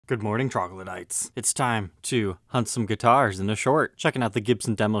Good morning, troglodytes. It's time to hunt some guitars in a short. Checking out the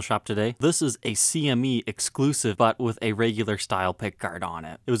Gibson demo shop today. This is a CME exclusive, but with a regular style pickguard on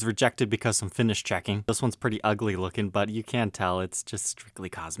it. It was rejected because some finish checking. This one's pretty ugly looking, but you can tell it's just strictly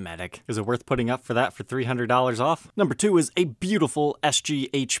cosmetic. Is it worth putting up for that for $300 off? Number 2 is a beautiful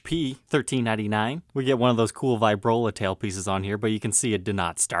SG-HP, $13.99. We get one of those cool vibrola tailpieces on here, but you can see it did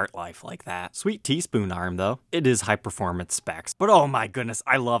not start life like that. Sweet teaspoon arm though. It is high performance specs, but oh my goodness,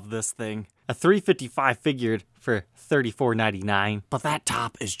 I love this thing. A 355 figured for $34.99, but that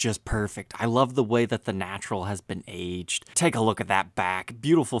top is just perfect. I love the way that the natural has been aged. Take a look at that back.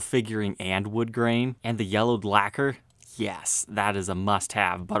 Beautiful figuring and wood grain, and the yellowed lacquer. Yes, that is a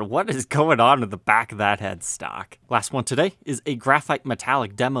must-have, but what is going on in the back of that headstock? Last one today is a graphite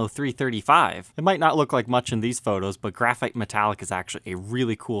metallic demo 335. It might not look like much in these photos, but graphite metallic is actually a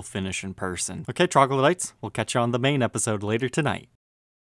really cool finish in person. Okay, troglodytes, we'll catch you on the main episode later tonight.